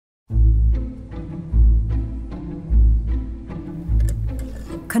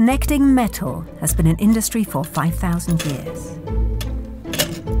Connecting metal has been an industry for 5,000 years.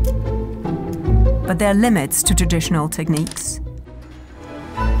 But there are limits to traditional techniques.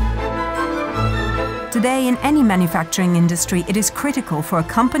 Today, in any manufacturing industry, it is critical for a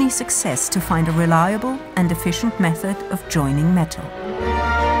company's success to find a reliable and efficient method of joining metal.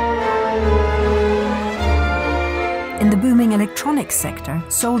 In the booming electronics sector,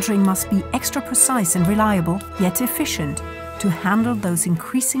 soldering must be extra precise and reliable, yet efficient, to handle those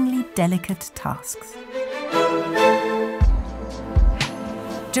increasingly delicate tasks.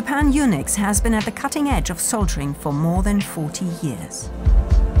 Japan Unix has been at the cutting edge of soldering for more than 40 years.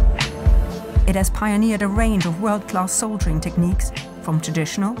 It has pioneered a range of world-class soldering techniques, from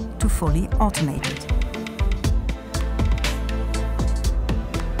traditional to fully automated.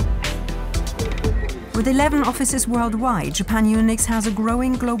 With 11 offices worldwide, Japan Unix has a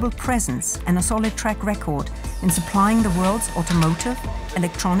growing global presence and a solid track record in supplying the world's automotive,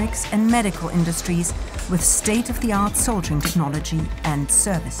 electronics and medical industries with state-of-the-art soldering technology and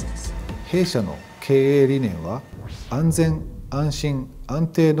services. 弊社の経営理念は安全・安心・安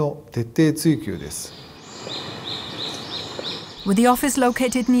定の徹底追求です。 With the office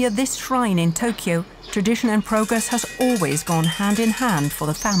located near this shrine in Tokyo, tradition and progress has always gone hand in hand for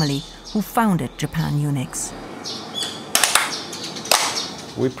the family who founded Japan Unix.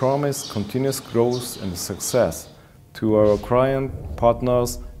 We promise continuous growth and success to our client,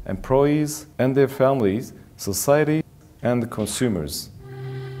 partners, employees and their families, society and consumers.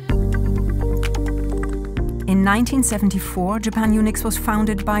 In 1974, Japan Unix was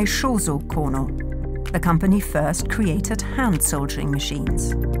founded by Shozo Kono. The company first created hand soldering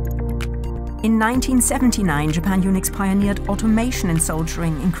machines. In 1979, Japan Unix pioneered automation in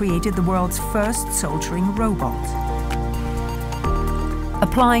soldering and created the world's first soldering robot.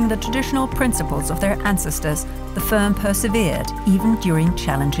 Applying the traditional principles of their ancestors, the firm persevered even during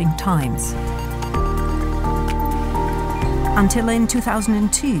challenging times. Until in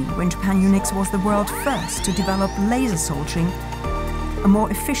 2002, when Japan Unix was the world first to develop laser soldering, a more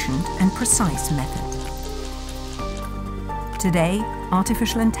efficient and precise method. Today,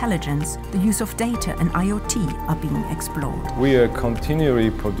 artificial intelligence, the use of data and IoT are being explored. We are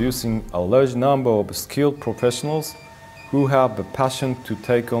continually producing a large number of skilled professionals who have the passion to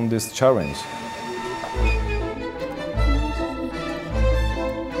take on this challenge.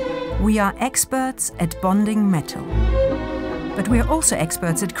 We are experts at bonding metal, but we are also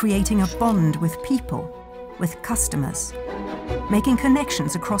experts at creating a bond with people, with customers, making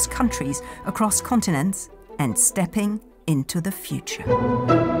connections across countries, across continents, and stepping into the future.